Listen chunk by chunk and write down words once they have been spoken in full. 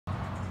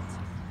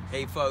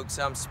Hey folks,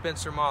 I'm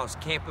Spencer Moss,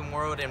 Camping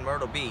World in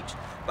Myrtle Beach.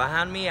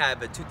 Behind me I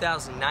have a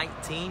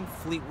 2019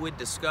 Fleetwood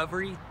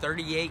Discovery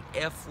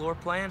 38F floor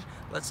plan.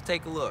 Let's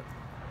take a look.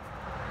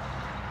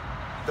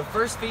 The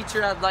first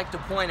feature I'd like to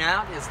point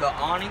out is the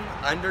awning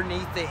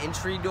underneath the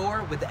entry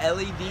door with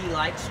LED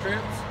light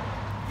strips.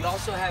 You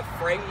also have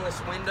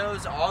frameless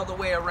windows all the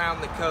way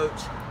around the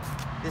coach.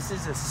 This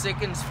is a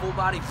Sickens full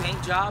body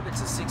paint job. It's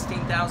a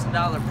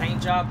 $16,000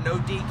 paint job. No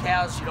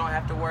decals, you don't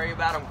have to worry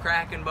about them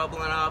cracking,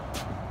 bubbling up,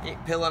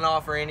 peeling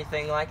off or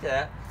anything like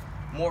that.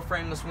 More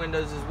frameless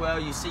windows as well.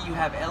 You see you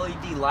have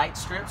LED light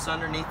strips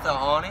underneath the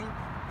awning.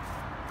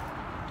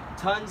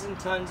 Tons and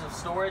tons of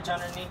storage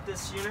underneath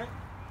this unit.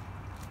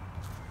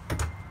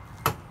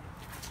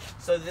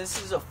 So this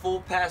is a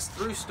full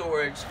pass-through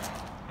storage,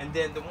 and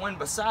then the one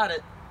beside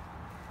it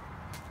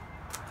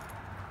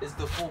is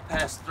the full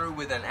pass-through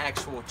with an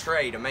actual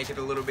tray to make it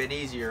a little bit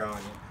easier on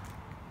you.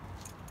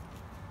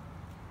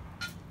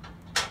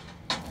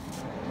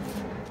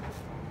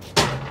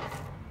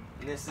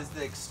 And this is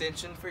the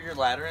extension for your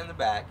ladder in the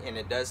back, and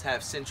it does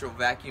have central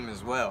vacuum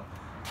as well.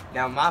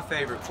 Now my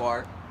favorite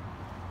part,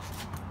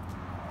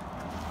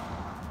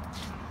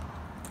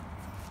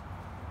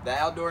 the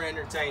outdoor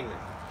entertainment.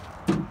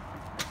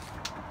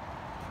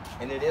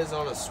 And it is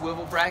on a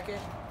swivel bracket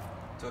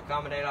to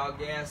accommodate all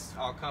guests,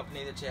 all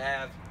company that you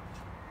have.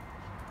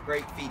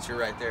 Great feature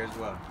right there as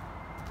well.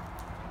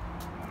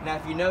 Now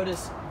if you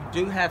notice,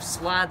 you do have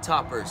slide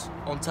toppers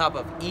on top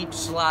of each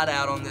slide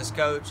out on this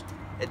coach.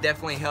 It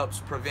definitely helps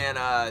prevent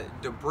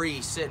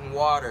debris sitting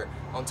water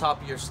on top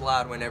of your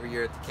slide whenever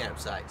you're at the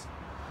campsites.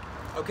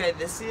 Okay,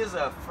 this is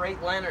a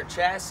Freightliner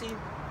chassis,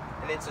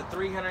 and it's a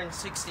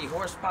 360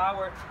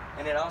 horsepower,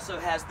 and it also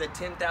has the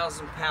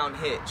 10,000-pound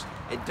hitch.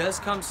 It does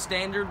come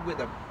standard with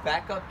a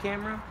backup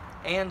camera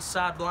and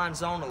side blind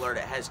zone alert.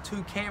 It has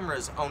 2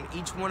 cameras on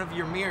each one of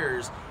your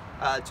mirrors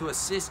to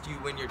assist you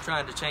when you're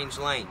trying to change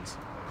lanes.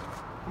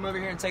 Come over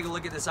here and take a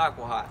look at this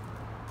Aqua-Hot.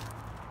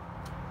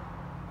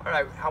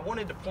 Alright, I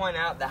wanted to point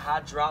out the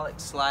hydraulic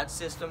slide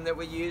system that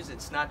we use.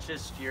 It's not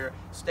just your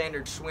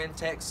standard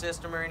Schwinn-Tech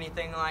system or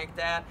anything like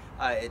that.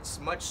 It's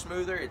much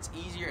smoother, it's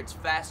easier, it's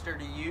faster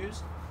to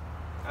use.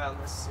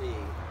 Let's see.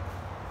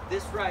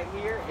 This right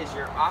here is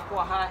your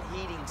Aqua-Hot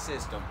heating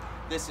system.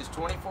 This is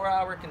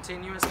 24-hour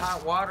continuous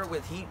hot water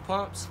with heat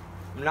pumps.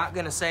 I'm not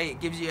going to say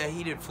it gives you a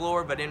heated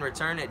floor, but in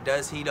return it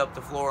does heat up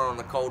the floor on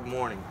a cold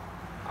morning.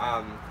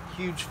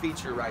 Huge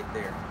feature right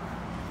there.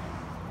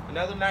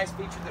 Another nice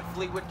feature that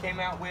Fleetwood came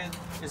out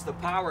with is the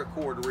power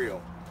cord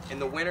reel. In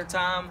the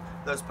wintertime,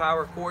 those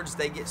power cords,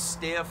 they get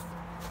stiff,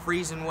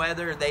 freezing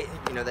weather, they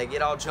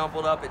get all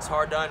jumbled up. It's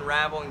hard to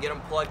unravel and get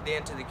them plugged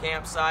into the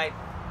campsite.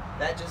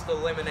 That just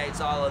eliminates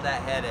all of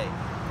that headache.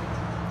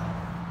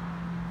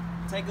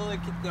 Take a look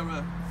at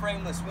the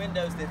frameless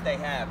windows that they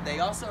have. They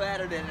also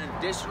added an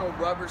additional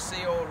rubber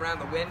seal around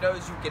the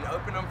windows. You can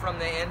open them from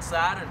the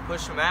inside and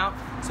push them out.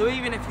 So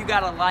even if you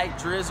got a light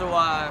drizzle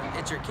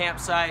at your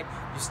campsite,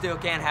 you still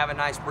can have a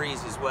nice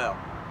breeze as well.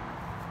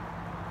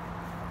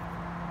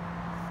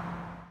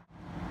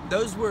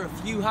 Those were a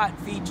few hot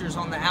features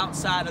on the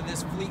outside of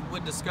this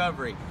Fleetwood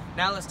Discovery.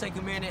 Now let's take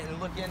a minute and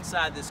look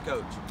inside this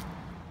coach.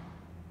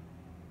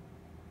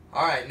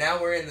 Alright, now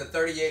we're in the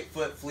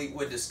 38-foot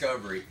Fleetwood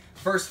Discovery.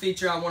 First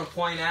feature I want to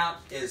point out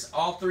is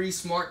all 3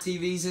 smart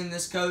TVs in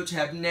this coach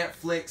have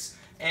Netflix,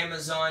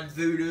 Amazon,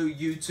 Vudu,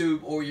 YouTube,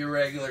 or your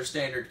regular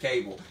standard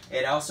cable.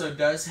 It also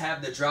does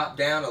have the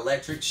drop-down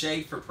electric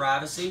shade for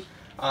privacy.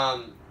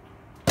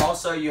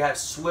 Also, you have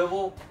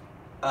swivel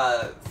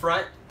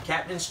front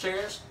captain's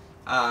chairs,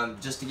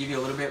 just to give you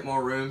a little bit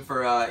more room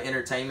for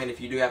entertainment if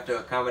you do have to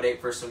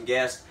accommodate for some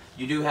guests.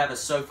 You do have a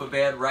sofa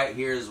bed right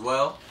here as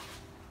well.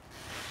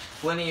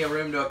 Plenty of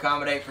room to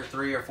accommodate for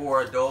 3 or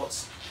 4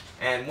 adults.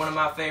 And one of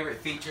my favorite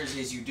features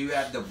is you do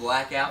have the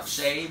blackout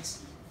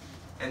shades.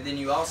 And then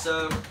you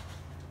also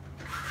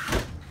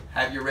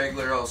have your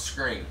regular old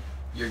screen,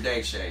 your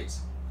day shades,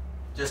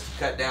 just to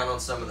cut down on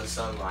some of the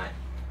sunlight.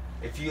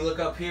 If you look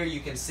up here, you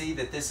can see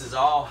that this is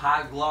all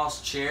high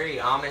gloss cherry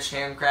Amish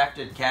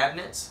handcrafted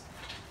cabinets.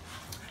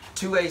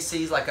 2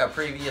 ACs like I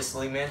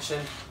previously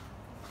mentioned.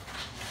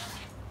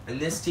 And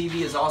this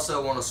TV is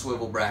also on a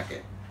swivel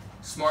bracket.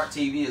 Smart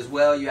TV as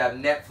well. You have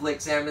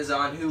Netflix,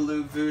 Amazon,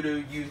 Hulu,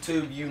 Vudu,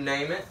 YouTube, you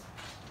name it.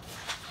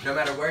 No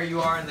matter where you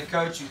are in the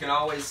coach, you can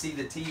always see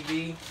the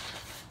TV.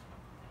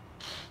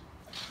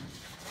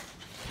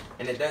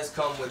 And it does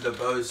come with the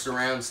Bose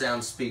surround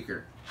sound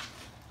speaker.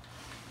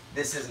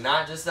 This is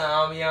not just an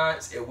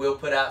ambiance, it will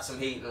put out some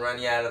heat and run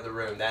you out of the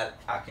room, that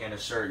I can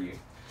assure you.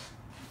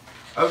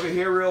 Over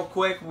here real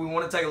quick, we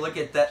want to take a look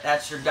at that.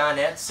 That's your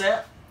dinette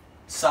set.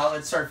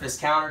 Solid surface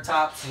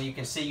countertops, and you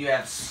can see you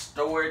have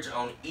storage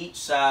on each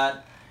side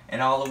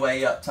and all the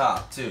way up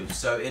top too.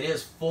 So it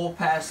is full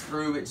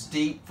pass-through, it's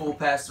deep, full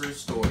pass-through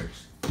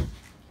storage.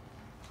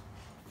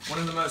 One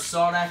of the most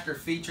sought after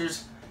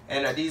features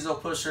in a diesel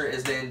pusher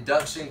is the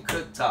induction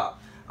cooktop.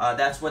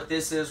 That's what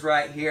this is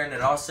right here, and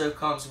it also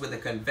comes with a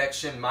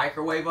convection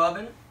microwave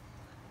oven.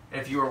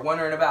 And if you were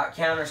wondering about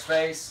counter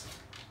space,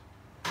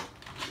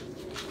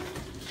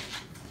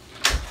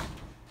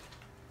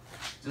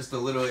 just a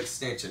little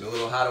extension, a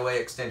little hideaway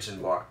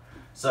extension bar.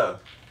 So,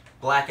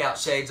 blackout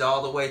shades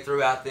all the way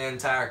throughout the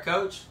entire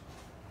coach.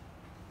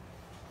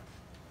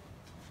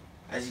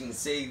 As you can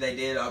see, they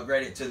did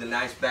upgrade it to the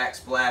nice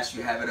backsplash.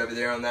 You have it over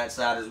there on that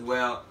side as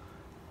well.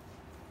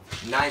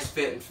 Nice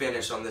fit and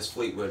finish on this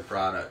Fleetwood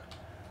product.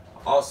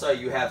 Also,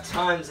 you have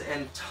tons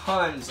and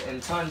tons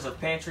and tons of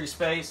pantry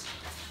space.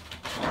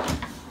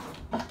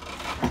 You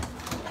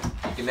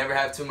can never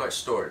have too much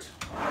storage.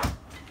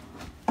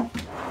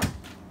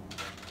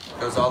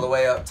 Goes all the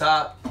way up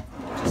top,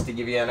 just to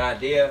give you an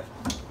idea.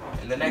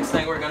 And the next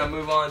thing we're going to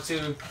move on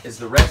to is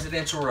the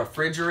residential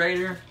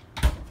refrigerator.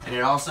 And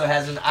it also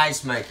has an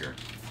ice maker.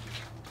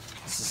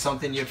 This is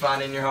something you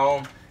find in your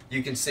home.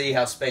 You can see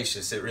how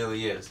spacious it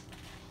really is.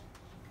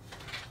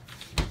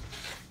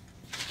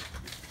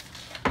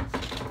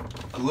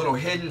 A little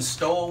hidden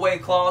stowaway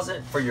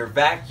closet for your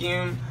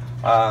vacuum,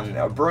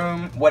 a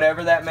broom,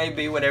 whatever that may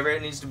be, whatever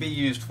it needs to be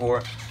used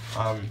for.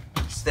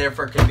 It's there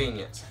for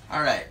convenience.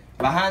 All right,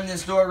 behind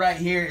this door right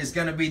here is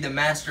going to be the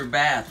master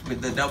bath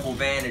with the double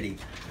vanity.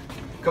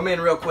 Come in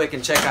real quick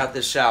and check out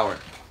this shower.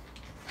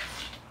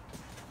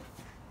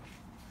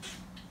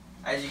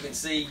 As you can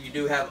see, you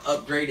do have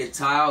upgraded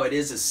tile. It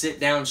is a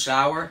sit-down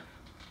shower.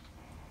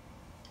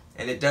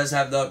 And it does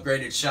have the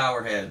upgraded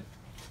shower head.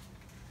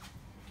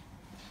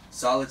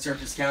 Solid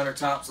surface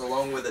countertops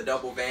along with a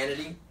double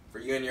vanity for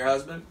you and your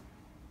husband.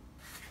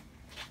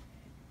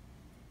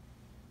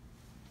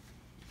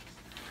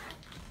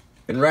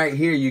 And right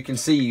here you can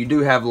see you do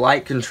have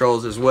light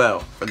controls as well.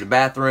 For the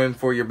bathroom,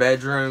 for your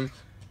bedroom.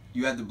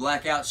 You have the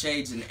blackout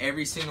shades in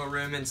every single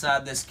room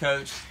inside this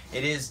coach.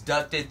 It is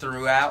ducted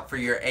throughout for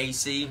your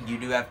AC. You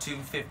do have two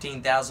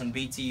 15,000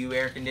 BTU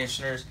air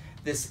conditioners.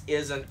 This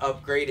is an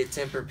upgraded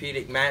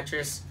Tempur-Pedic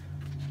mattress.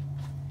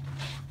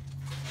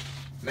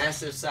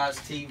 Massive size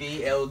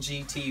TV,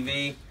 LG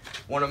TV.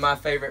 One of my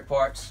favorite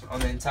parts on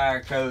the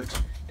entire coach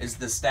is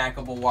the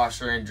stackable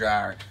washer and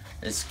dryer.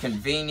 It's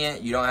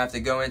convenient. You don't have to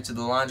go into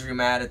the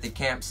laundromat at the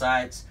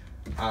campsites.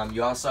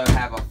 You also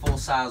have a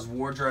full-size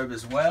wardrobe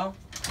as well.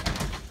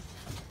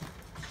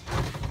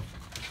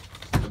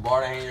 The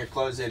bar to hang your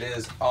clothes, it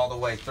is all the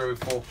way through,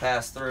 full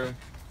pass-through.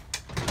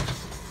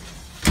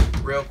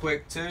 Real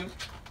quick too,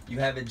 you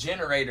have a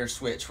generator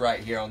switch right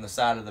here on the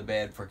side of the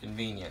bed for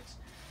convenience.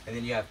 And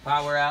then you have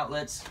power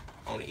outlets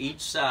on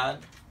each side.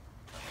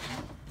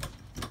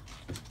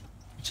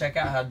 Check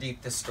out how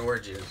deep this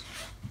storage is.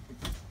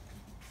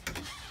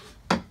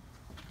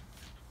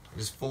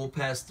 Just full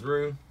pass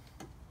through.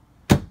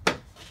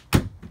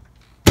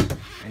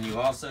 And you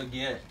also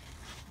get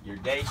your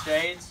day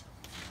shades.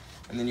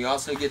 And then you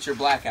also get your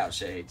blackout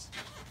shades.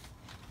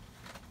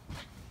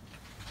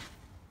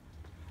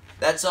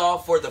 That's all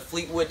for the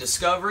Fleetwood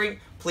Discovery.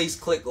 Please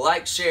click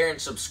like, share, and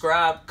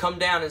subscribe. Come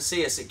down and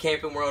see us at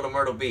Camping World of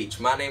Myrtle Beach.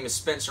 My name is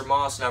Spencer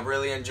Moss, and I've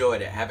really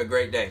enjoyed it. Have a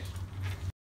great day.